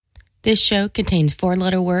This show contains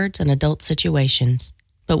 4-letter words and adult situations.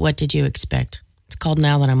 But what did you expect? It's called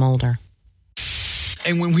Now That I'm Older.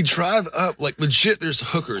 And when we drive up, like legit, there's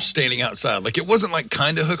hookers standing outside. Like it wasn't like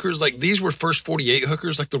kind of hookers. Like these were First 48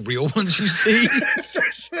 hookers, like the real ones you see.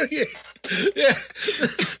 First 48. Yeah.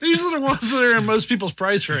 These are the ones that are in most people's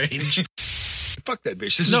price range. Fuck that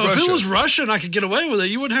bitch. This is No, Russia. if it was Russia and I could get away with it,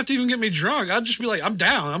 you wouldn't have to even get me drunk. I'd just be like, I'm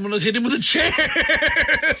down. I'm going to hit him with a chair.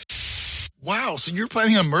 Wow, so you're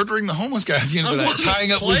planning on murdering the homeless guy at the end of the night,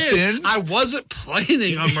 tying up loose ends? I wasn't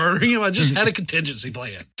planning on murdering him. I just had a contingency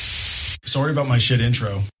plan. Sorry about my shit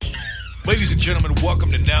intro. Ladies and gentlemen, welcome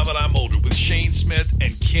to Now That I'm Older with Shane Smith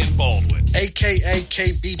and Ken Baldwin. A.K.A.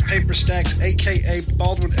 KB Paper Stacks, A.K.A.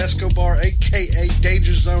 Baldwin Escobar, A.K.A.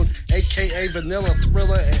 Danger Zone, A.K.A. Vanilla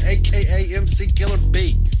Thriller, and A.K.A. MC Killer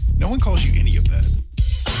B. No one calls you any of that.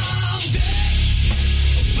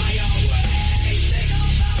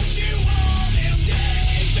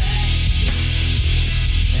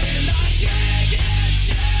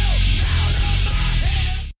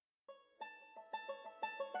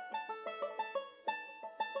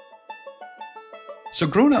 So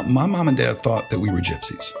growing up, my mom and dad thought that we were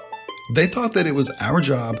gypsies. They thought that it was our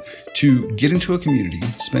job to get into a community,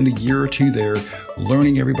 spend a year or two there,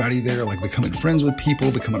 learning everybody there, like becoming friends with people,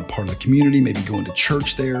 becoming a part of the community, maybe going to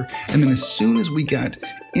church there. And then as soon as we got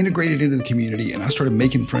integrated into the community and I started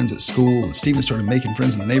making friends at school and Steven started making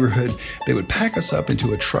friends in the neighborhood, they would pack us up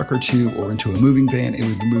into a truck or two or into a moving van and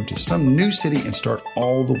we'd move to some new city and start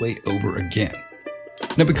all the way over again.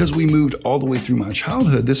 Now, because we moved all the way through my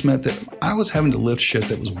childhood, this meant that I was having to lift shit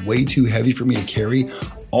that was way too heavy for me to carry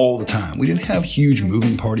all the time. We didn't have huge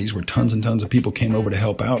moving parties where tons and tons of people came over to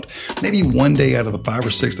help out. Maybe one day out of the 5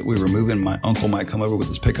 or 6 that we were moving, my uncle might come over with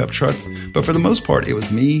his pickup truck. But for the most part, it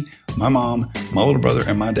was me, my mom, my little brother,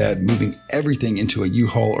 and my dad moving everything into a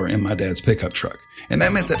U-Haul or in my dad's pickup truck. And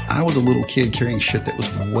that meant that I was a little kid carrying shit that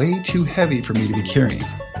was way too heavy for me to be carrying.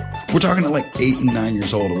 We're talking at like 8 and 9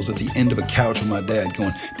 years old. I was at the end of a couch with my dad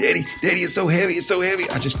going, Daddy, it's so heavy, it's so heavy.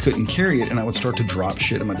 I just couldn't carry it. And I would start to drop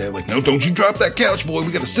shit. And my dad like, no, don't you drop that couch, boy.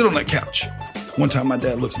 We got to sit on that couch. One time my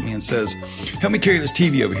dad looks at me and says, help me carry this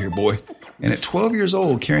TV over here, boy. And at 12 years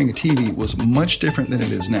old, carrying a TV was much different than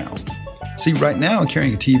it is now. See, right now,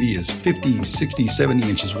 carrying a TV is 50, 60, 70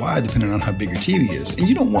 inches wide, depending on how big your TV is. And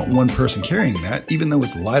you don't want one person carrying that, even though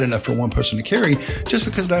it's light enough for one person to carry, just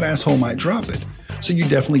because that asshole might drop it. So you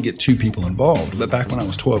definitely get 2 people involved. But back when I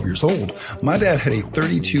was 12 years old, my dad had a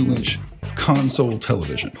 32-inch console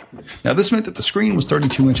television. Now, this meant that the screen was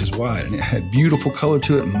 32 inches wide and it had beautiful color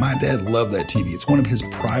to it. And my dad loved that TV. It's one of his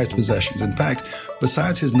prized possessions. In fact,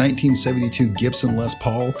 besides his 1972 Gibson Les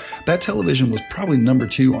Paul, that television was probably number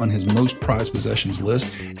 2 on his most prized possessions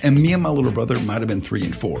list. And me and my little brother might have been 3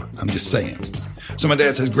 and 4. I'm just saying. So my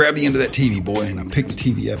dad says, grab the end of that TV, boy. And I pick the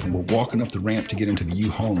TV up and we're walking up the ramp to get into the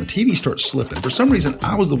U-Haul and the TV starts slipping. For some reason,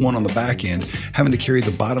 I was the one on the back end having to carry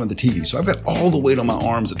the bottom of the TV. So I've got all the weight on my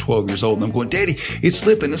arms at 12 years old. And I'm going, Daddy, it's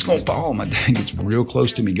slipping. It's going to fall. My dad gets real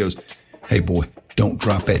close to me, goes, hey, boy, don't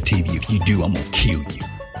drop that TV. If you do, I'm going to kill you.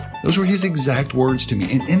 Those were his exact words to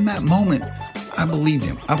me. And in that moment, I believed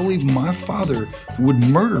him. I believed my father would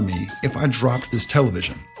murder me if I dropped this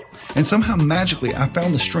television. And somehow magically, I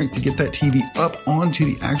found the strength to get that TV up onto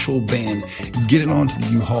the actual van, get it onto the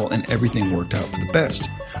U-Haul, and everything worked out for the best.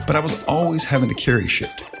 But I was always having to carry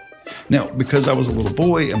shit. Now, because I was a little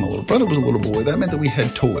boy and my little brother was a little boy, that meant that we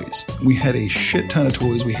had toys. We had a shit ton of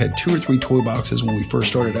toys. We had 2 or 3 toy boxes when we first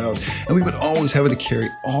started out, and we would always have to carry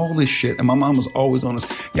all this shit. And my mom was always on us,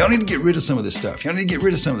 y'all need to get rid of some of this stuff. Y'all need to get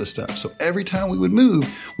rid of some of this stuff. So every time we would move,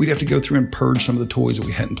 we'd have to go through and purge some of the toys that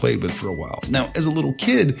we hadn't played with for a while. Now, as a little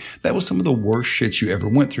kid, that was some of the worst shit you ever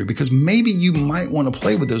went through, because maybe you might want to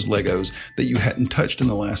play with those Legos that you hadn't touched in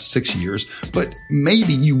the last 6 years, but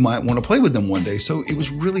maybe you might want to play with them one day. So it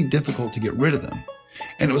was really difficult to get rid of them.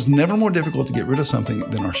 And it was never more difficult to get rid of something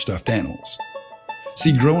than our stuffed animals.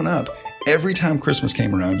 See, growing up, every time Christmas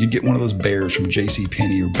came around, you'd get one of those bears from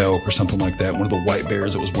JCPenney or Belk or something like that. One of the white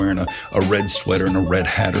bears that was wearing a red sweater and a red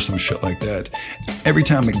hat or some shit like that. Every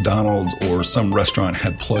time McDonald's or some restaurant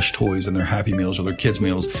had plush toys in their Happy Meals or their kids'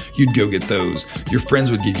 meals, you'd go get those. Your friends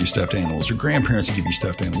would give you stuffed animals. Your grandparents would give you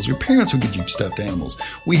stuffed animals. Your parents would give you stuffed animals.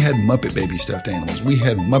 We had Muppet Baby stuffed animals. We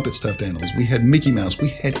had Muppet stuffed animals. We had Mickey Mouse. We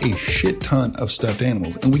had a shit ton of stuffed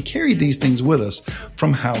animals. And we carried these things with us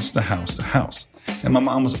from house to house to house. And my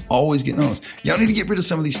mom was always getting on us. Y'all need to get rid of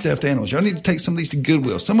some of these stuffed animals. Y'all need to take some of these to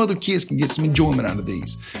Goodwill. Some other kids can get some enjoyment out of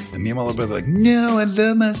these. And me and my little brother were like, no, I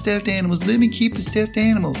love my stuffed animals. Let me keep the stuffed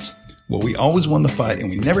animals. Well, we always won the fight and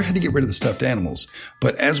we never had to get rid of the stuffed animals.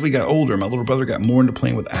 But as we got older, my little brother got more into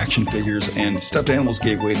playing with action figures, and stuffed animals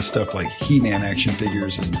gave way to stuff like He-Man action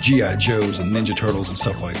figures and G.I. Joes and Ninja Turtles and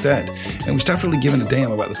stuff like that. And we stopped really giving a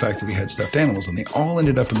damn about the fact that we had stuffed animals, and they all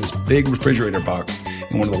ended up in this big refrigerator box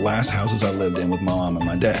in one of the last houses I lived in with my mom and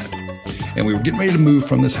my dad. And we were getting ready to move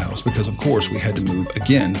from this house because, of course, we had to move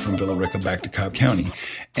again from Villa Rica back to Cobb County.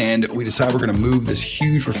 And we decided we're going to move this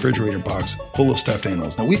huge refrigerator box full of stuffed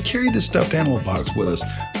animals. Now, we've carried this stuffed animal box with us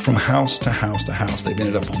from house to house to house. They've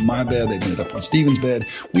ended up on my bed. They've ended up on Steven's bed.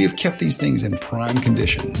 We have kept these things in prime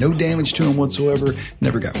condition. No damage to them whatsoever.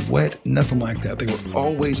 Never got wet. Nothing like that. They were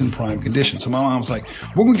always in prime condition. So my mom was like,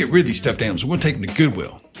 we're going to get rid of these stuffed animals. We're going to take them to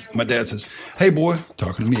Goodwill. My dad says, hey, boy,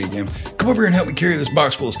 talking to me again, come over here and help me carry this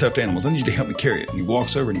box full of stuffed animals. I need you to help me carry it. And he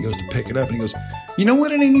walks over and he goes to pick it up and he goes, you know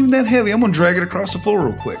what? It ain't even that heavy. I'm going to drag it across the floor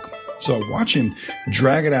real quick. So I watch him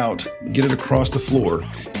drag it out, get it across the floor,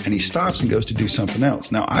 and he stops and goes to do something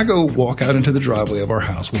else. Now, I go walk out into the driveway of our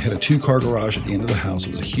house. We had a 2-car garage at the end of the house.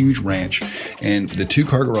 It was a huge ranch, and the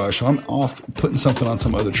 2-car garage, so I'm off putting something on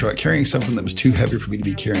some other truck, carrying something that was too heavy for me to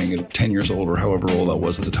be carrying at 10 years old or however old I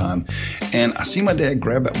was at the time. And I see my dad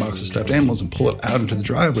grab that box of stuffed animals and pull it out into the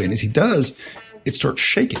driveway, and as he does, it starts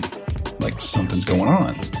shaking, like something's going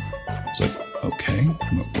on. It's like, okay,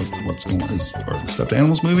 what's going on? Are the stuffed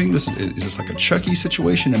animals moving? Is this like a Chucky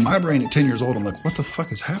situation? In my brain at 10 years old, I'm like, what the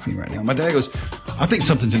fuck is happening right now? My dad goes, I think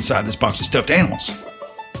something's inside this box of stuffed animals.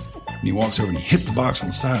 And he walks over and he hits the box on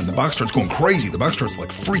the side, and the box starts going crazy. The box starts like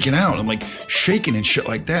freaking out and like shaking and shit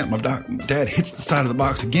like that. My dad hits the side of the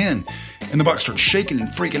box again, and the box starts shaking and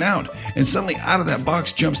freaking out. And suddenly out of that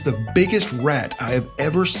box jumps the biggest rat I have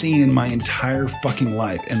ever seen in my entire fucking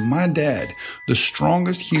life. And my dad, the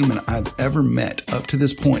strongest human I've ever met up to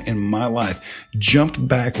this point in my life, jumped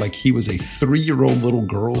back like he was a 3-year-old little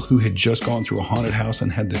girl who had just gone through a haunted house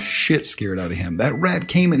and had the shit scared out of him. That rat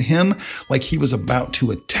came at him like he was about to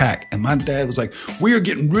attack. And my dad was like, we are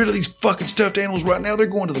getting rid of these fucking stuffed animals right now. They're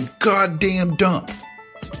going to the goddamn dump.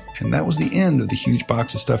 And that was the end of the huge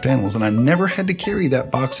box of stuffed animals, and I never had to carry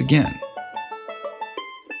that box again.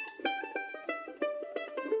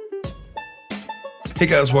 Hey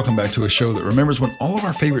guys, welcome back to a show that remembers when all of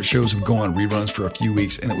our favorite shows would go on reruns for a few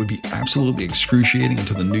weeks and it would be absolutely excruciating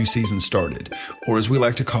until the new season started, or as we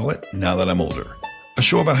like to call it, Now That I'm Older. A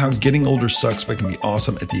show about how getting older sucks but can be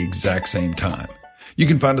awesome at the exact same time. You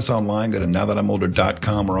can find us online. Go to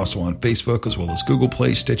nowthatimolder.com. We're also on Facebook as well as Google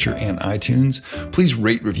Play, Stitcher, and iTunes. Please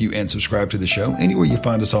rate, review, and subscribe to the show anywhere you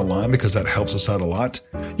find us online because that helps us out a lot.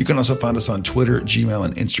 You can also find us on Twitter, Gmail,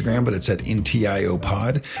 and Instagram, but it's at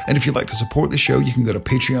NTIOPod. And if you'd like to support the show, you can go to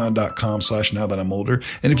patreon.com/nowthatimolder.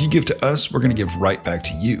 And if you give to us, we're going to give right back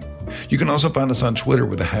to you. You can also find us on Twitter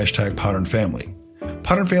with the hashtag PodernFamily.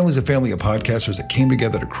 Podern Family is a family of podcasters that came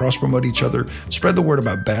together to cross-promote each other, spread the word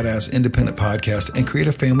about badass independent podcasts, and create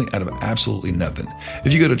a family out of absolutely nothing.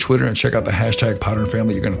 If you go to Twitter and check out the hashtag Podern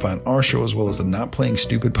Family, you're going to find our show as well as the Not Playing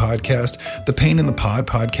Stupid podcast, the Pain in the Pod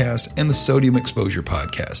podcast, and the Sodium Exposure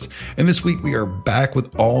podcast. And this week we are back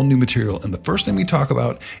with all new material, and the first thing we talk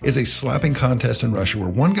about is a slapping contest in Russia where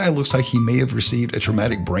one guy looks like he may have received a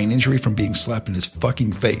traumatic brain injury from being slapped in his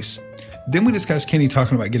fucking face. Then we discuss Kenny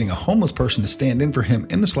talking about getting a homeless person to stand in for him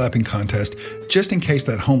in the slapping contest just in case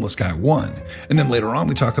that homeless guy won. And then later on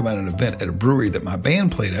we talk about an event at a brewery that my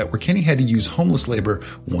band played at where Kenny had to use homeless labor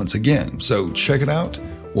once again. So check it out.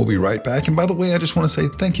 We'll be right back. And by the way, I just want to say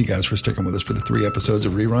thank you guys for sticking with us for the 3 episodes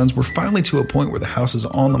of reruns. We're finally to a point where the house is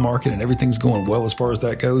on the market and everything's going well as far as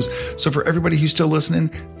that goes. So for everybody who's still listening,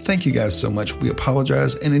 thank you guys so much. We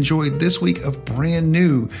apologize and enjoy this week of brand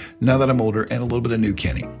new Now That I'm Older and a little bit of new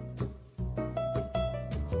Kenny.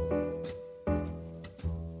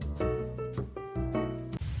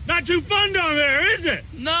 Not too fun down there, is it?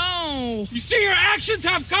 No. You see, your actions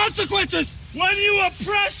have consequences. When you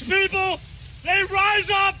oppress people, they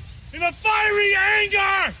rise up in a fiery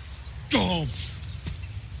anger. Go.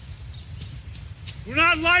 We're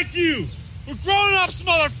not like you. We're grown-ups,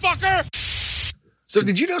 motherfucker. So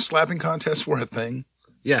did you know slapping contests were a thing?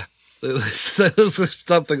 Yeah. This is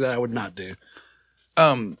something that I would not do.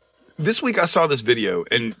 This week I saw this video,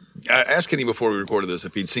 and I asked Kenny before we recorded this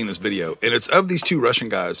if he'd seen this video, and it's of these 2 Russian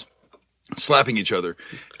guys slapping each other.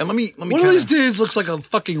 And let me. One of these dudes looks like a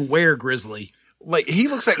fucking were-grizzly. Like, he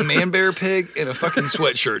looks like Man Bear Pig in a fucking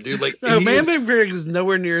sweatshirt, dude. Like, no, Man Bear Pig is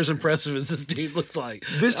nowhere near as impressive as this dude looks like.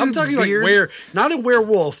 This I'm dude's talking beard, like not a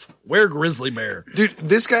werewolf, were-grizzly bear. Dude,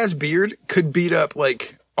 this guy's beard could beat up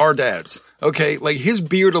like our dads. Okay, like his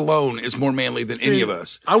beard alone is more manly than any of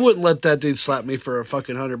us. I wouldn't let that dude slap me for a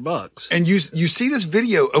fucking $100. And you see this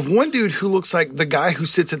video of one dude who looks like the guy who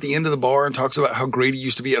sits at the end of the bar and talks about how great he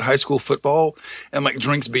used to be at high school football and like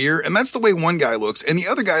drinks beer. And that's the way one guy looks. And the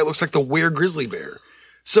other guy looks like the Were Grizzly Bear.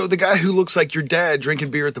 So the guy who looks like your dad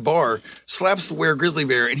drinking beer at the bar slaps the Were Grizzly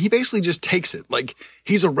Bear and he basically just takes it. Like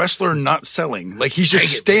he's a wrestler not selling. Like he's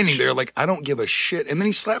just standing there like, I don't give a shit. And then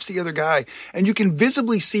he slaps the other guy and you can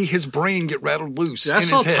visibly see his brain get rattled loose in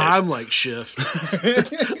his head. I saw Time like shift.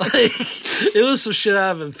 It was some shit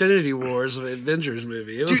out of Infinity Wars, the Avengers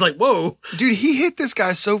movie. It was like, whoa. Dude, he hit this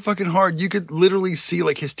guy so fucking hard you could literally see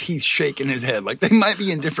like his teeth shake in his head. Like they might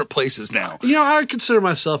be in different places now. You know, I consider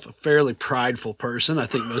myself a fairly prideful person.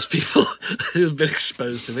 I think most people who have been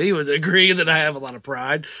exposed to me would agree that I have a lot of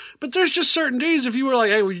pride. But there's just certain dudes, if you were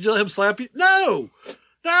like, hey, would you let him slap you? No,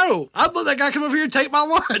 I'd let that guy come over here and take my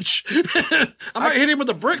lunch. I might hit him with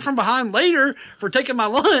a brick from behind later for taking my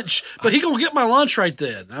lunch, but he gonna get my lunch right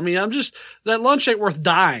then. I mean, that lunch ain't worth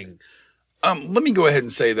dying. Let me go ahead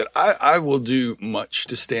and say that I will do much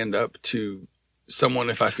to stand up to someone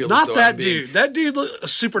if I feel not that dude. That dude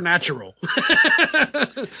looks supernatural.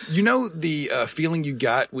 You know the feeling you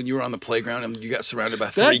got when you were on the playground and you got surrounded by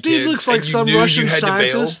three kids? That dude looks like some Russian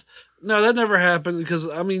scientist. To no, that never happened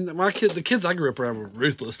because I mean, the kids I grew up around were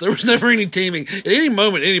ruthless. There was never any teaming. At any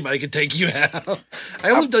moment, anybody could take you out.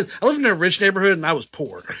 I lived in a rich neighborhood and I was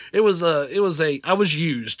poor. I was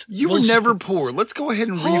used. You were never poor. Let's go ahead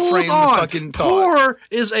and reframe the fucking thought. Poor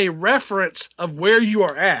is a reference of where you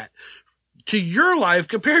are at. To your life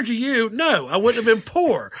compared to you, no, I wouldn't have been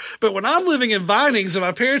poor. But when I'm living in Vinings and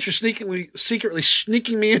my parents are secretly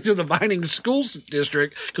sneaking me into the Vinings school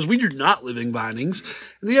district, because we do not live in Vinings,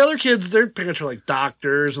 and the other kids, their parents are like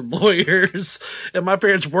doctors and lawyers, and my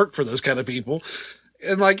parents work for those kind of people.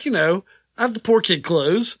 And like, you know, I have the poor kid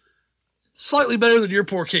clothes. Slightly better than your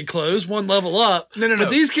poor kid clothes, one level up. No. But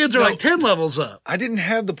these kids are like 10 levels up. I didn't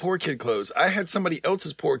have the poor kid clothes. I had somebody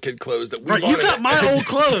else's poor kid clothes that we bought. You got my old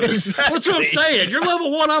clothes. Exactly. That's what I'm saying. You're level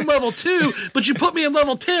 1, I'm level 2, but you put me in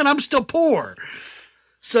level 10, I'm still poor.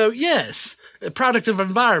 So yes, a product of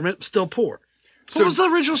environment, still poor. What was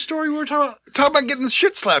the original story we were talking about? Talk about getting the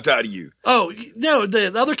shit slapped out of you. Oh, no,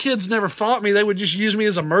 the other kids never fought me. They would just use me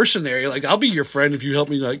as a mercenary. Like, I'll be your friend if you help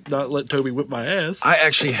me, like, not let Toby whip my ass. I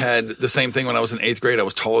actually had the same thing when I was in 8th grade. I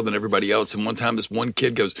was taller than everybody else. And one time this one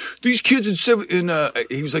kid goes, these kids in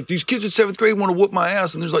 7th grade want to whoop my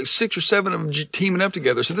ass. And there's like 6 or 7 of them teaming up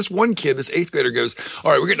together. So this one kid, this 8th grader goes,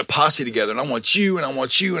 all right, we're getting a posse together. And I want you and I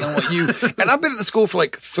want you and I want you. And I've been at the school for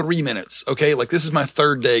like 3 minutes. Okay. Like this is my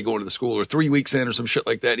 3rd day going to the school or 3 weeks in or some shit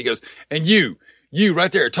like that. He goes, and you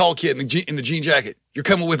right there, tall kid in the jean jacket, you're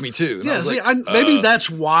coming with me too. And yeah, maybe that's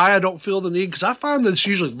why I don't feel the need, because I find that it's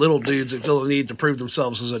usually little dudes that feel the need to prove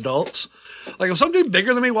themselves as adults. Like if some dude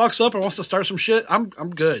bigger than me walks up and wants to start some shit, I'm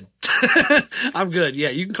good. I'm good. Yeah,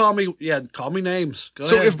 you can call me names. Go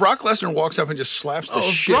ahead. If Brock Lesnar walks up and just slaps the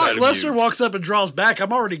shit out of you. Brock Lesnar walks up and draws back,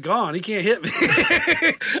 I'm already gone. He can't hit me.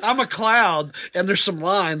 I'm a cloud, and there's some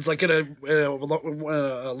lines like in a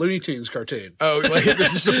Looney Tunes cartoon. Oh, like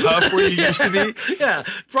there's just a puff where you used to be? Yeah.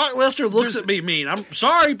 Brock Lesnar looks at me mean. I'm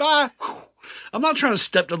sorry, bye. I'm not trying to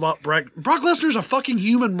step to Brock Lesnar's a fucking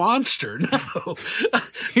human monster. No.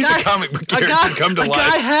 He's a comic book character come to life. A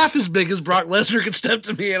guy half as big as Brock Lesnar can step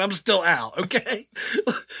to me and I'm still out, okay?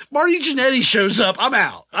 Marty Jannetty shows up, I'm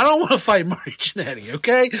out. I don't want to fight Marty Jannetty,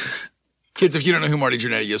 okay? Kids, if you don't know who Marty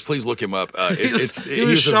Jannetty is, please look him up. He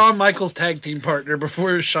was Shawn Michaels' tag team partner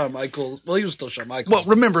before he was Shawn Michaels. Well, he was still Shawn Michaels. Well,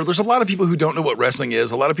 remember, there's a lot of people who don't know what wrestling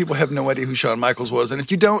is. A lot of people have no idea who Shawn Michaels was. And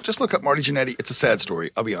if you don't, just look up Marty Jannetty. It's a sad story,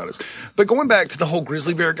 I'll be honest. But going back to the whole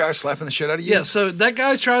grizzly bear guy slapping the shit out of you. Yeah, so that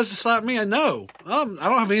guy tries to slap me. I know. I don't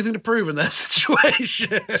have anything to prove in that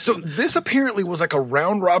situation. So this apparently was like a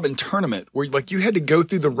round robin tournament where like you had to go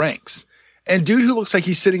through the ranks. And dude who looks like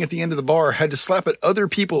he's sitting at the end of the bar had to slap at other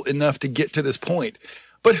people enough to get to this point.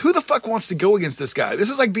 But who the fuck wants to go against this guy? This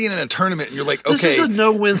is like being in a tournament and you're like, okay. This is a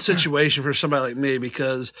no-win situation for somebody like me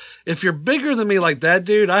because if you're bigger than me like that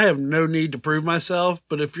dude, I have no need to prove myself.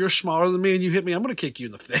 But if you're smaller than me and you hit me, I'm going to kick you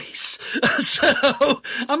in the face. So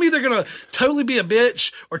I'm either going to totally be a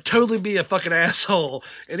bitch or totally be a fucking asshole.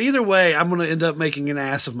 And either way, I'm going to end up making an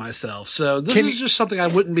ass of myself. So this is just something I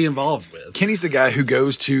wouldn't be involved with. Kenny's the guy who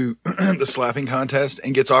goes to the slapping contest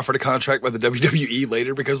and gets offered a contract by the WWE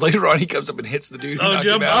later because later on he comes up and hits the dude who knocked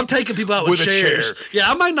Dude, I'm taking people out with a chairs. chair.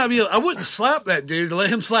 Yeah, I might not be. I wouldn't slap that dude to let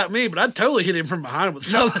him slap me, but I'd totally hit him from behind with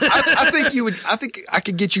something. I think you would. I think I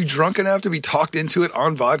could get you drunk enough to be talked into it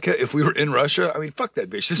on vodka if we were in Russia. I mean, fuck that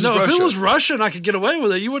bitch. This is Russia. If it was Russia and I could get away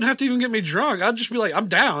with it, you wouldn't have to even get me drunk. I'd just be like, I'm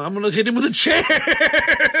down. I'm going to hit him with a chair.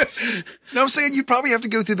 No, I'm saying you'd probably have to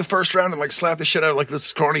go through the first round and like slap the shit out of like this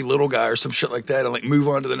scrawny little guy or some shit like that and like move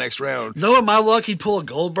on to the next round. Knowing my luck, he'd pull a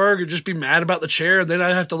Goldberg and just be mad about the chair, and then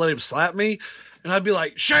I'd have to let him slap me. And I'd be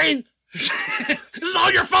like, Shane, this is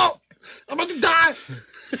all your fault. I'm about to die.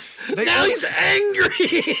 Now he's angry.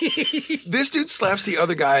 This dude slaps the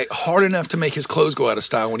other guy hard enough to make his clothes go out of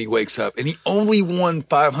style when he wakes up, and he only won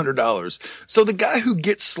 $500. So the guy who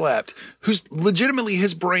gets slapped, who's legitimately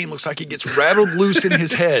his brain looks like it gets rattled loose in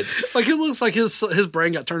his head, like it looks like his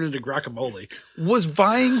brain got turned into guacamole, was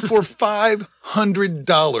vying for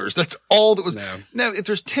 $500. That's all that was. No. Now, if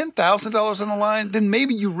there's $10,000 on the line, then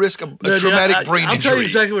maybe you risk a traumatic brain injury. I'll tell you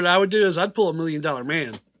exactly what I would do is I'd pull $1 Million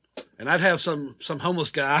Man. And I'd have some homeless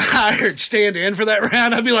guy hired stand in for that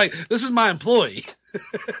round. I'd be like, this is my employee.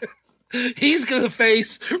 He's going to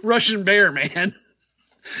face Russian Bear Man. And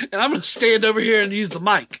I'm going to stand over here and use the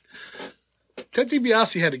mic. Ted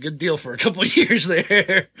DiBiase had a good deal for a couple of years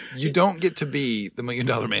there. You don't get to be the $1 Million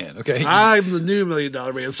Man, okay? I'm the new $1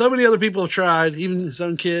 Million Man. So many other people have tried. Even his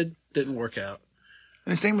own kid didn't work out.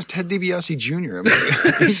 And his name was Ted DiBiase Jr. I mean,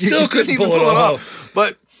 he still couldn't pull it off.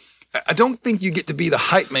 But I don't think you get to be the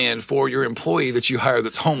hype man for your employee that you hire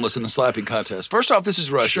that's homeless in the slapping contest. First off, this is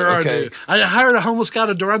Russia. Sure, okay? I hired a homeless guy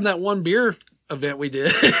to run that one beer event we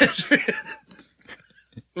did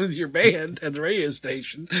with your band at the radio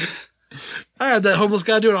station. I had that homeless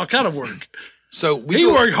guy doing all kind of work. So he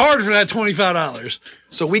worked hard for that $25.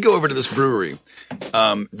 So we go over to this brewery,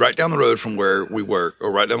 right down the road from where we work, or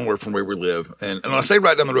right down the road from where we live. And when I say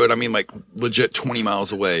right down the road, I mean like legit 20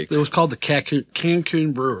 miles away. It was called the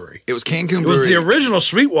Cancun Brewery. It was Cancun Brewery. It was the original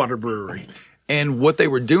Sweetwater Brewery. And what they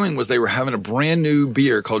were doing was they were having a brand new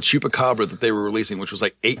beer called Chupacabra that they were releasing, which was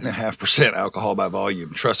like 8.5% alcohol by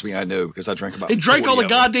volume. Trust me, I know, because I drank about 40 He drank all the of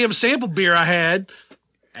them. goddamn sample beer I had.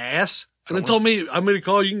 Ass. And then told me, I'm going to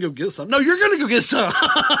call you, can go get some. No, you're going to go get some.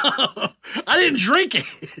 I didn't drink it.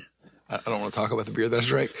 I don't want to talk about the beer that I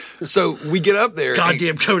drank. So we get up there.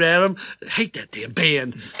 Goddamn Code Adam. I hate that damn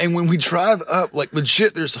band. And when we drive up, like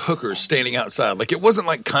legit, there's hookers standing outside. Like it wasn't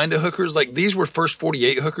like kind of hookers. Like these were First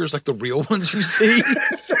 48 hookers, like the real ones you see.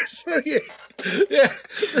 Yeah.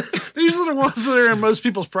 These are the ones that are in most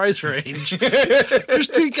people's price range. There's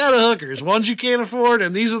two kind of hookers. Ones you can't afford,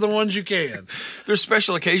 and these are the ones you can. There's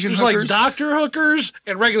special occasion There's hookers. Like doctor hookers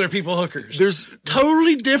and regular people hookers. There's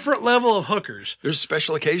totally different level of hookers. There's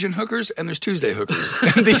special occasion hookers and there's Tuesday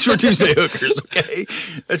hookers. These were Tuesday hookers, okay?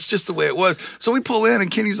 That's just the way it was. So we pull in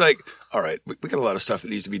and Kenny's like, all right, we got a lot of stuff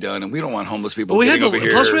that needs to be done and we don't want homeless people getting over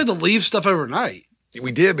here. Plus we had to leave stuff overnight.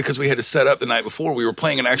 We did because we had to set up the night before. We were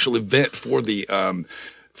playing an actual event for the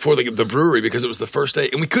brewery because it was the first day.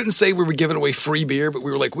 And we couldn't say we were giving away free beer, but we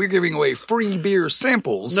were like, we're giving away free beer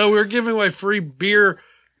samples. No, we were giving away free beer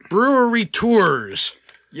brewery tours.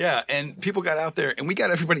 Yeah, and people got out there and we got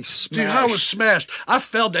everybody smashed. Dude, I was smashed. I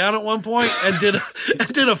fell down at one point and did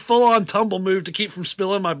a full-on tumble move to keep from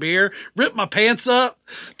spilling my beer. Ripped my pants up.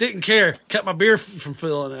 Didn't care. Kept my beer from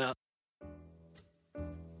filling out.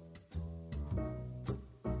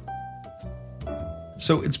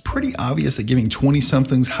 So it's pretty obvious that giving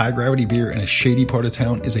 20-somethings high-gravity beer in a shady part of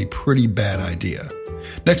town is a pretty bad idea.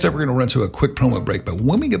 Next up, we're going to run to a quick promo break, but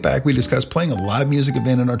when we get back, we discuss playing a live music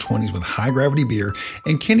event in our 20s with high-gravity beer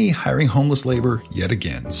and Kenny hiring homeless labor yet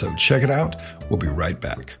again. So check it out. We'll be right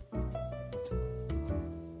back.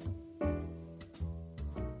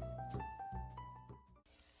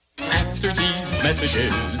 After these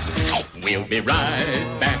messages, we'll be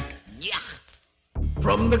right back.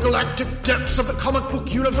 From the galactic depths of the comic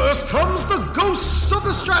book universe comes the ghosts of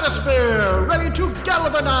the stratosphere, ready to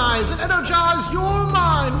galvanize and energize your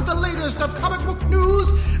mind with the latest of comic book news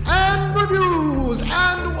and reviews.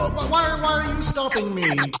 And why are you stopping me?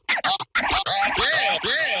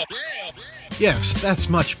 Yes, that's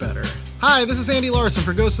much better. Hi, this is Andy Larson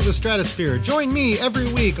for Ghosts of the Stratosphere. Join me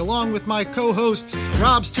every week along with my co-hosts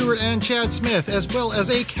Rob Stewart and Chad Smith, as well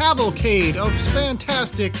as a cavalcade of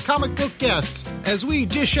fantastic comic book guests as we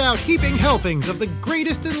dish out heaping helpings of the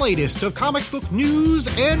greatest and latest of comic book news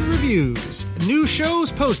and reviews. New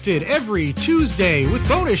shows posted every Tuesday with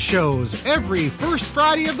bonus shows every first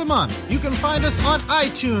Friday of the month. You can find us on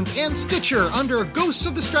iTunes and Stitcher under Ghosts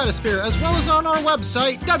of the Stratosphere, as well as on our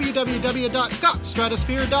website,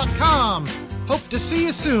 www.gotstratosphere.com. Hope to see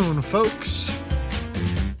you soon, folks.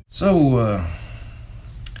 So,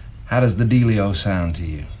 how does the dealio sound to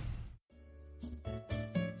you?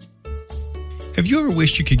 Have you ever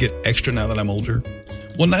wished you could get extra now that I'm older?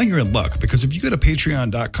 Well, now you're in luck, because if you go to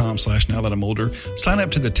patreon.com/nowthatabolder, sign up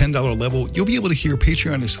to the $10 level, you'll be able to hear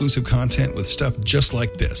Patreon exclusive content with stuff just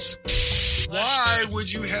like this. Why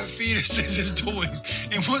would you have fetuses as toys?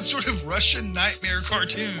 In what sort of Russian nightmare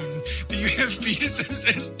cartoon do you have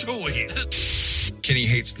fetuses as toys? Kenny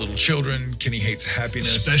hates little children. Kenny hates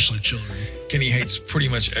happiness. Especially children. Kenny hates pretty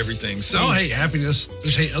much everything. So I don't hate happiness. I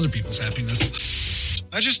just hate other people's happiness.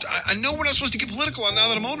 I know we're not supposed to get political on Now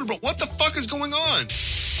That I'm Older, but what the fuck is going on?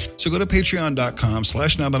 So go to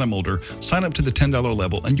patreon.com/nowthatimolder, sign up to the $10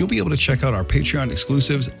 level, and you'll be able to check out our Patreon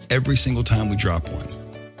exclusives every single time we drop one.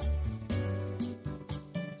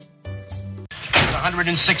 It's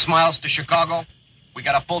 106 miles to Chicago. We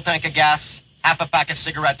got a full tank of gas, half a pack of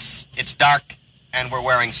cigarettes. It's dark, and we're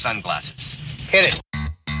wearing sunglasses. Hit it.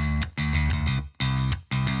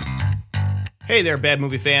 Hey there, Bad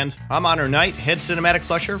Movie fans. I'm Honor Knight, head cinematic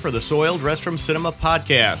flusher for the Soiled Restroom Cinema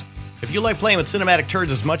podcast. If you like playing with cinematic turds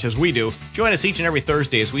as much as we do, join us each and every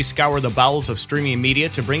Thursday as we scour the bowels of streaming media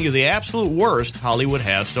to bring you the absolute worst Hollywood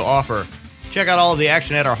has to offer. Check out all of the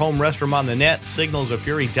action at our home restroom on the net,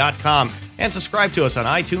 signalsoffury.com, and subscribe to us on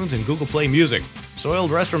iTunes and Google Play Music.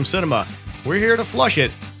 Soiled Restroom Cinema. We're here to flush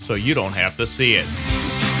it so you don't have to see it.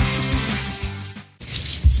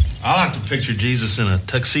 I like to picture Jesus in a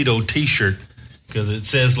tuxedo t-shirt because it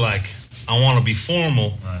says, like, I want to be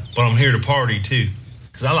formal, but I'm here to party, too.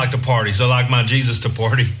 Because I like to party, so I like my Jesus to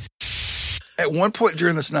party. At one point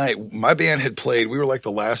during this night, my band had played. We were like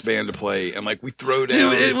the last band to play, and like we throw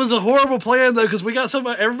down. Dude, it was a horrible plan though, because we got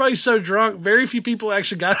everybody's so drunk. Very few people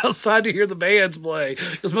actually got outside to hear the bands play,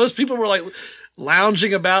 because most people were like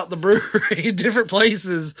lounging about the brewery in different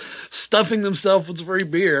places, stuffing themselves with free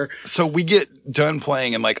beer. So we get done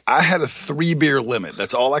playing, and like I had a 3-beer limit.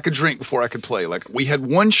 That's all I could drink before I could play. Like we had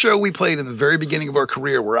one show we played in the very beginning of our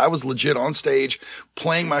career where I was legit on stage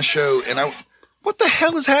playing my show, and what the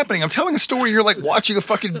hell is happening? I'm telling a story. You're like watching a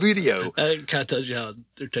fucking video. I kind of tells you how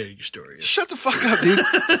entertaining your story is. Shut the fuck up, dude.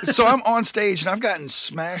 So I'm on stage and I've gotten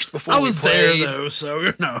smashed before we played. I was there though,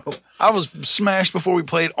 so no. I was smashed before we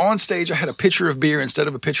played. On stage, I had a pitcher of beer instead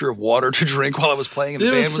of a pitcher of water to drink while I was playing. And the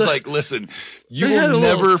band was like, listen, you will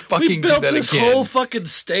never fucking do that again. We built this whole fucking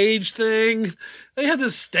stage thing. They had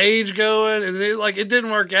this stage going, and it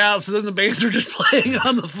didn't work out. So then the bands were just playing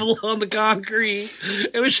on the floor, on the concrete,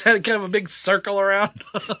 and we just had kind of a big circle around.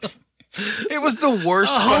 It was the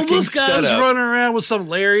worst fucking homeless guy setup. was running around with some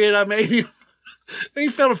lariat. I made him. He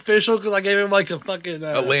felt official because I gave him like a fucking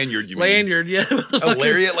a lanyard. You lanyard, mean? Yeah, a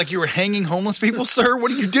lariat, like you were hanging homeless people, sir.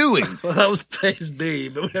 What are you doing? Well, that was phase B,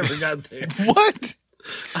 but we never got there. What?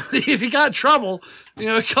 If he got in trouble,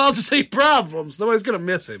 it causes any problems. Nobody's gonna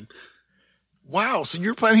miss him. Wow, so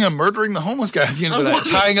you're planning on murdering the homeless guy at the end of the night,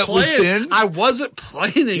 tying up loose ends? I wasn't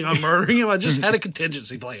planning on murdering him. I just had a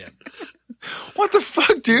contingency plan. What the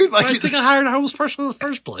fuck, dude? I think I hired a homeless person in the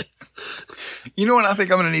first place. You know what I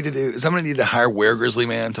think I'm going to need to do is I'm going to need to hire Were Grizzly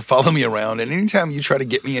Man to follow me around. And anytime you try to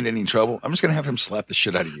get me into any trouble, I'm just going to have him slap the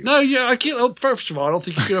shit out of you. No, yeah, I can't. First of all, I don't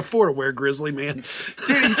think you can afford a Were Grizzly Man. Dude,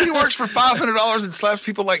 if he works for $500 and slaps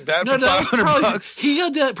people like that for $500, he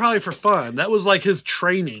did that probably for fun. That was like his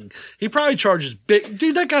training. He probably charges big.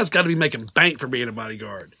 Dude, that guy's got to be making bank for being a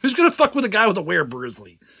bodyguard. Who's going to fuck with a guy with a Were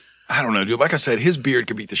Grizzly? I don't know, dude. Like I said, his beard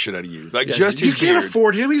could beat the shit out of you. Like, yeah, just his beard. You can't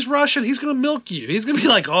afford him. He's Russian. He's going to milk you. He's going to be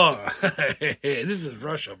like, oh, this is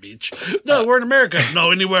Russia, bitch. No, we're in America.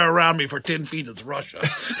 No, anywhere around me for 10 feet is Russia.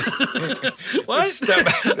 What?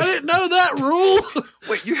 I didn't know that rule.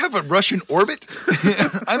 Wait, you have a Russian orbit?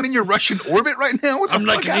 I'm in your Russian orbit right now? What the I'm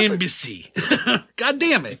fuck like an happened? embassy. God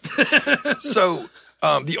damn it. So,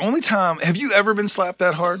 the only time, have you ever been slapped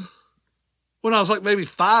that hard? When I was like maybe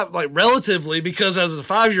 5, like relatively, because as a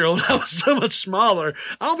 5-year-old, I was so much smaller.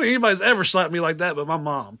 I don't think anybody's ever slapped me like that but my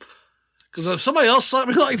mom. Because if somebody else slapped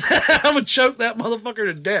me like that, I would choke that motherfucker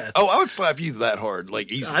to death. Oh, I would slap you that hard,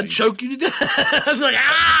 like easily. I'd choke you to death. I'd be like,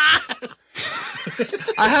 ah!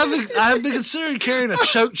 I have been considering carrying a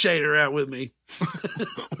choke chain around with me.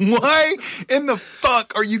 Why in the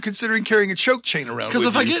fuck are you considering carrying a choke chain around with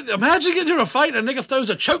you? Because imagine getting into a fight and a nigga throws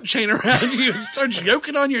a choke chain around you and starts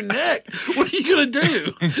yoking on your neck. What are you going to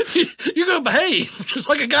do? You're going to behave just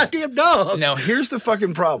like a goddamn dog. Now, here's the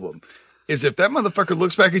fucking problem. Is if that motherfucker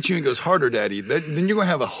looks back at you and goes, harder, daddy, then you're going to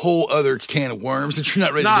have a whole other can of worms that you're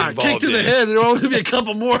not ready to get involved in. Kick to the head. There'll only be a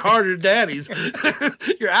couple more harder daddies.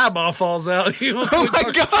 Your eyeball falls out. Oh,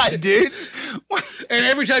 my God, dude. And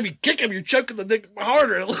every time you kick him, you're choking the dick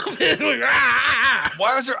harder a little bit. Like,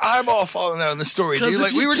 Why is their eyeball falling out in the story, dude?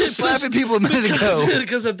 Like, we were just slapping people a minute ago.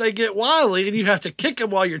 Because if they get wily and you have to kick them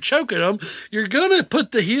while you're choking them, you're going to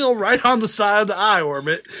put the heel right on the side of the eye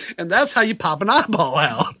orbit. And that's how you pop an eyeball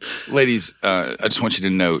out. Ladies, I just want you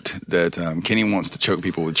to note that Kenny wants to choke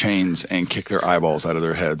people with chains and kick their eyeballs out of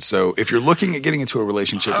their heads. So if you're looking at getting into a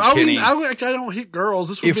relationship with Kenny... I don't hit girls.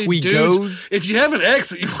 This would if be we dudes. go... If you have an ex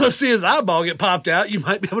that you want to see his eyeball get popped out, you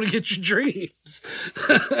might be able to get your dreams.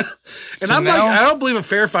 And So I now- don't believe in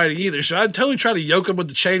fair fighting either, so I'd totally try to yoke him with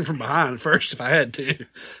the chain from behind first if I had to.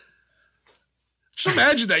 Just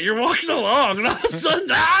imagine that. You're walking along and all of a sudden...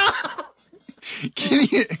 Kenny,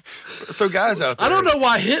 so guys out there... I don't know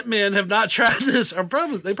why hitmen have not tried this.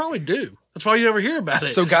 They probably do. That's why you never hear about it.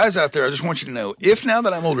 So guys out there, I just want you to know, if Now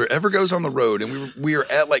That I'm Older ever goes on the road and we are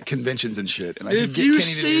at like conventions and shit, and I can if get you Kenny to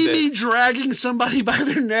see do me that, dragging somebody by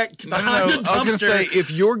their neck behind the dumpster, I was going to say,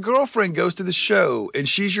 if your girlfriend goes to the show and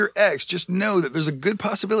she's your ex, just know that there's a good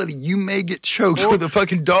possibility you may get choked with a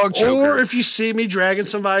fucking dog choker. or if you see me dragging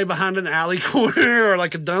somebody behind an alley corner or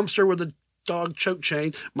like a dumpster with a dog choke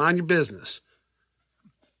chain, mind your business.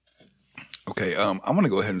 Okay, I want to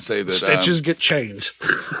go ahead and say that Stitches get chains.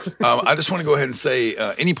 I just want to go ahead and say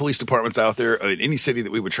any police departments out there in any city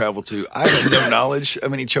that we would travel to, I have no knowledge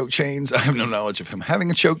of any choke chains. I have no knowledge of him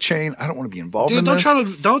having a choke chain. I don't want to be involved in this.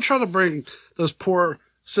 Don't try to bring those poor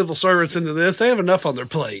civil servants into this. They have enough on their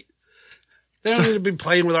plate. They don't need to be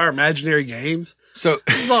playing with our imaginary games. So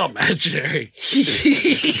this is all imaginary.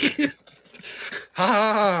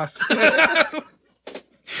 Ha ha.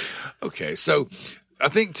 Okay, so I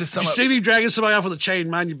think to sum If you up, see me dragging somebody off with a chain,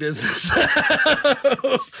 mind your business.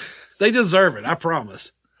 They deserve it, I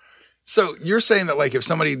promise. so you're saying that like if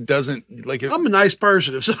somebody doesn't like, if, I'm a nice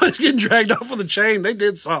person. If somebody's getting dragged off with a chain, they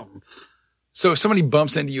did something. so if somebody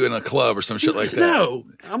bumps into you in a club or some shit like that, No,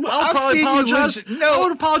 I'll probably seen you apologize. lose- no. I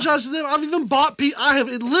would apologize to them. I've even bought people.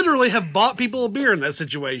 literally have bought people a beer in that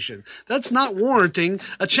situation. That's not warranting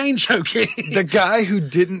a chain choking. the guy who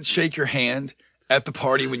didn't shake your hand at the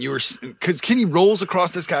party when you were, because Kenny rolls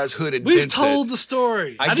across this guy's hood and We've dents told it. the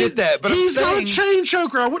story. I get that, but I'm he's not saying- a chain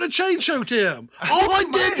choker. I would have chain choked him. All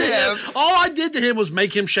I did to him was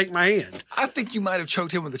make him shake my hand. I think you might have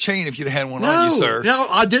choked him with a chain if you'd have had one No, on you, sir. no,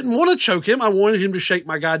 I didn't want to choke him. I wanted him to shake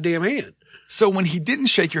my goddamn hand. So when he didn't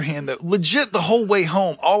shake your hand, though, legit the whole way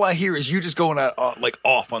home, all I hear is you just going out like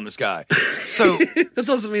off on this guy. So That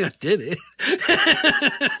doesn't mean I did it.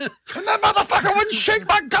 and that motherfucker wouldn't shake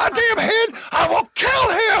my goddamn hand. I will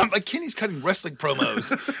kill him. Like Kenny's cutting wrestling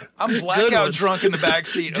promos. I'm blackout ones. drunk in the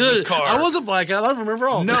backseat of this Good. car. I wasn't blackout. I remember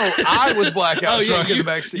all. No, I was blackout drunk in you,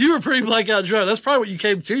 the backseat. You were pretty blackout drunk. That's probably what you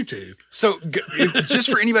came to. So,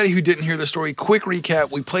 just for anybody who didn't hear the story, quick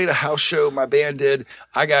recap. We played a house show. My band did.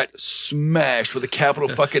 I got smashed with a capital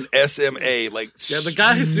fucking SMA. Like, Yeah, the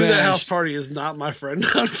guy who threw that smashed. house party is not my friend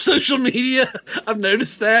on social media. I've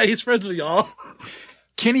noticed that. He's friends with y'all.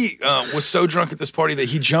 Kenny was so drunk at this party that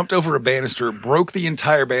he jumped over a banister, broke the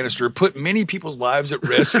entire banister, put many people's lives at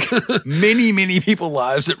risk. many people's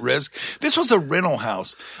lives at risk. This was a rental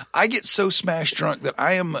house. I get so smashed drunk that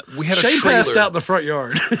we had a Shane trailer. passed out in the front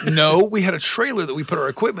yard. No, we had a trailer that we put our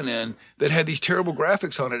equipment in that had these terrible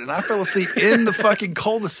graphics on it, and I fell asleep in the fucking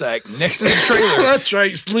cul-de-sac next to the trailer. That's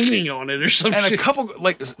right. He's leaning on it or some And shit. a couple,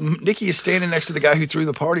 like, Nikki is standing next to the guy who threw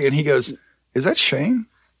the party, and he goes, "Is that Shane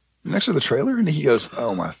next to the trailer?" And he goes,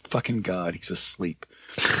 "Oh my fucking God, he's asleep."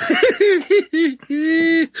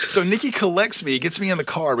 So Nikki collects me, gets me in the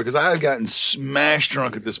car because I have gotten smashed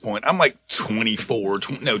drunk at this point. I'm like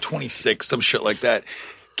 26, some shit like that.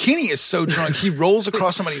 Kenny is so drunk, he rolls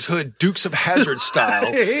across somebody's hood, Dukes of Hazzard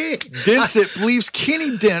style, dents it, leaves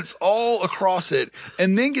Kenny dents all across it,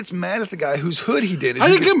 and then gets mad at the guy whose hood he did. I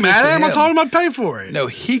didn't get mad at him. I told him I'd pay for it. No,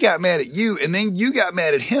 he got mad at you, and then you got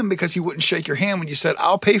mad at him because he wouldn't shake your hand when you said,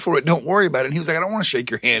 "I'll pay for it, don't worry about it." And he was like, "I don't want to shake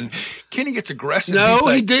your hand." Kenny gets aggressive. No, He's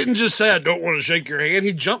like, he didn't just say, "I don't want to shake your hand."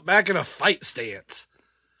 He jumped back in a fight stance.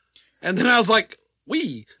 And then I was like,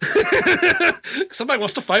 somebody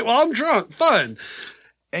wants to fight while I'm drunk. Fun.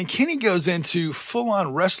 And Kenny goes into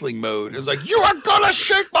full-on wrestling mode. It's like, "You are gonna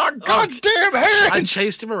shake my goddamn hand!" I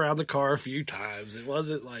chased him around the car a few times. It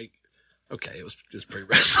wasn't like, okay, it was just pretty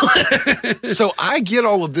wrestling. So I get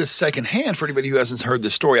all of this secondhand for anybody who hasn't heard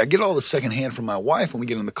this story. I get all this secondhand from my wife when we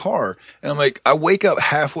get in the car. And I'm like, I wake up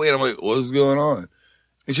halfway and I'm like, "What's going on?"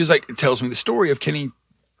 And she's like, tells me the story of Kenny,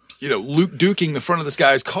 Luke duking the front of this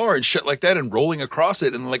guy's car and shit like that and rolling across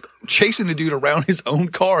it and like chasing the dude around his own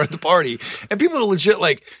car at the party. And people are legit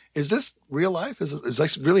like, is this real life? Is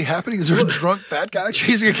this really happening? Is there a drunk fat guy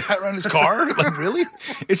chasing a guy around his car? Like, really?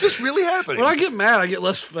 Is this really happening? When I get mad, I get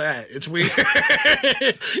less fat. It's weird.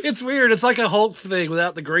 It's weird. It's like a Hulk thing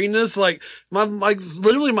without the greenness. Like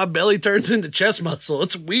literally my belly turns into chest muscle.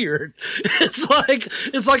 It's weird. It's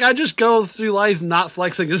like I just go through life not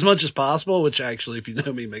flexing as much as possible, which actually, if you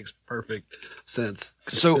know me, makes perfect sense.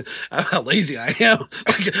 So how lazy I am.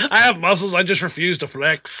 Like, I have muscles. I just refuse to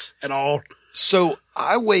flex at all. So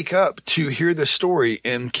I wake up to hear this story,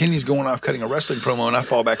 and Kenny's going off cutting a wrestling promo, and I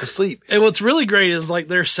fall back asleep. And what's really great is like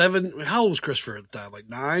they're 7. How old was Christopher at the time? Like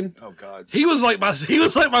 9? Oh God. He was like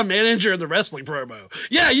my manager in the wrestling promo.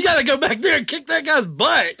 Yeah, you got to go back there and kick that guy's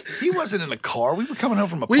butt. He wasn't in the car. We were coming home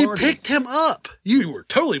from a party. We picked him up. You were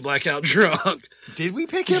totally blackout drunk. Did we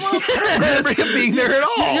pick him up? I don't remember him being there at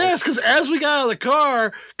all. Yes, because as we got out of the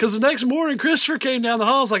car, because the next morning Christopher came down the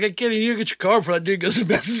hall. I was like, "Hey, Kenny, you get your car before that dude goes and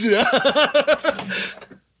messes it up."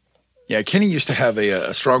 Yeah, Kenny used to have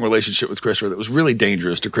a strong relationship with Christopher that was really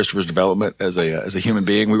dangerous to Christopher's development as a human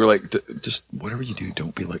being. We were like, just whatever you do,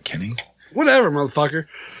 don't be like Kenny. Whatever, motherfucker.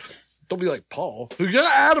 Don't be like Paul, who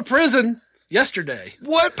got out of prison yesterday.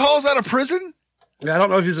 What? Paul's out of prison? I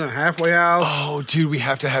don't know if he's in a halfway house. Oh, dude, we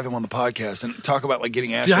have to have him on the podcast and talk about like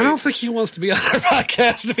getting ass. Dude, I don't think he wants to be on our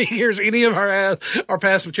podcast if he hears any of our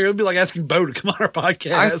past material. It'd be like asking Bo to come on our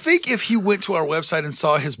podcast. I think if he went to our website and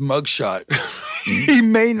saw his mugshot, he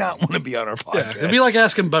may not want to be on our podcast. Yeah, it'd be like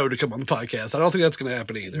asking Bo to come on the podcast. I don't think that's going to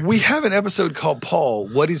happen either. We have an episode called Paul,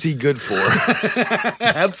 What Is He Good For?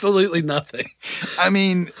 Absolutely nothing. I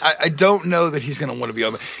mean, I don't know that he's going to want to be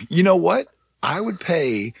on the. You know what? I would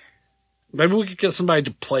pay. Maybe we could get somebody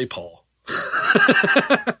to play Paul.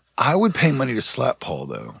 I would pay money to slap Paul,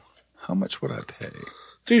 though. How much would I pay?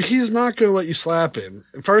 Dude, he's not going to let you slap him.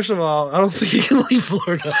 First of all, I don't think he can leave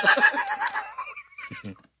Florida.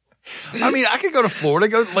 I mean, I could go to Florida,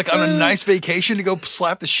 go like on a nice vacation to go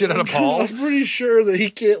slap the shit out of Paul. I'm pretty sure that he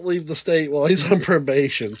can't leave the state while he's on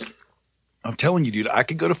probation. I'm telling you, dude, I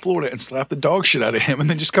could go to Florida and slap the dog shit out of him and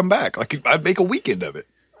then just come back. Like, I'd make a weekend of it.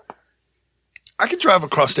 I could drive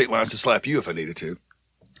across state lines to slap you if I needed to.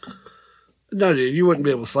 No, dude, you wouldn't be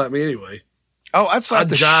able to slap me anyway. Oh, I'd slap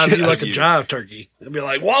the jive shit you out like of a you. jive turkey. I'd be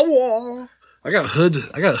like, wah wah. I got hood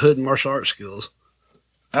and martial arts skills.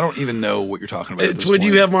 I don't even know what you're talking about. It's when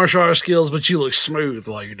you have martial arts skills, but you look smooth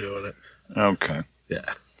while you're doing it. Okay.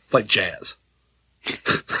 Yeah, like jazz.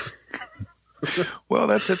 Well,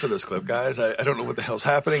 that's it for this clip, guys. I don't know what the hell's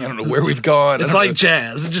happening. I don't know where we've gone. It's like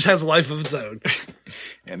jazz. It just has a life of its own.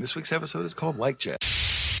 And this week's episode is called Like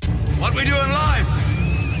Jazz. What we do in life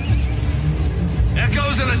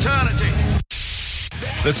echoes in eternity.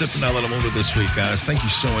 That's it for Now That I'm Older this week, guys. Thank you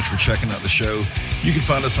so much for checking out the show. You can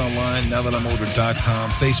find us online, nowthatimolder.com,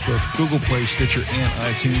 Facebook, Google Play, Stitcher, and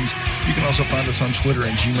iTunes. You can also find us on Twitter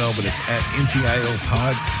and Gmail, but it's at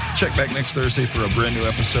NTIOPod. Check back next Thursday for a brand new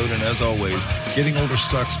episode. And as always, getting older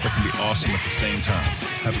sucks, but can be awesome at the same time.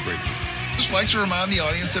 Have a great week. Just like to remind the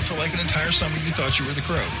audience that for like an entire summer, you thought you were the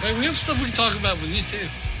Crow. Hey, we have stuff we can talk about with you, too.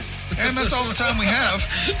 And that's all the time we have.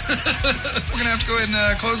 We're going to have to go ahead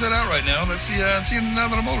and close that out right now. That's the end of Now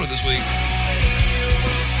That I'm Older this week.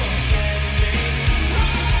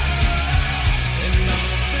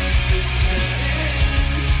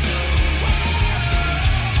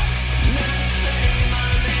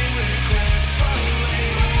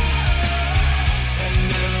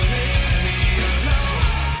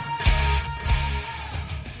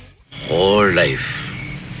 Whole life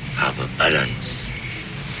have a balance.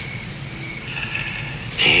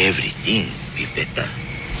 Everything be better.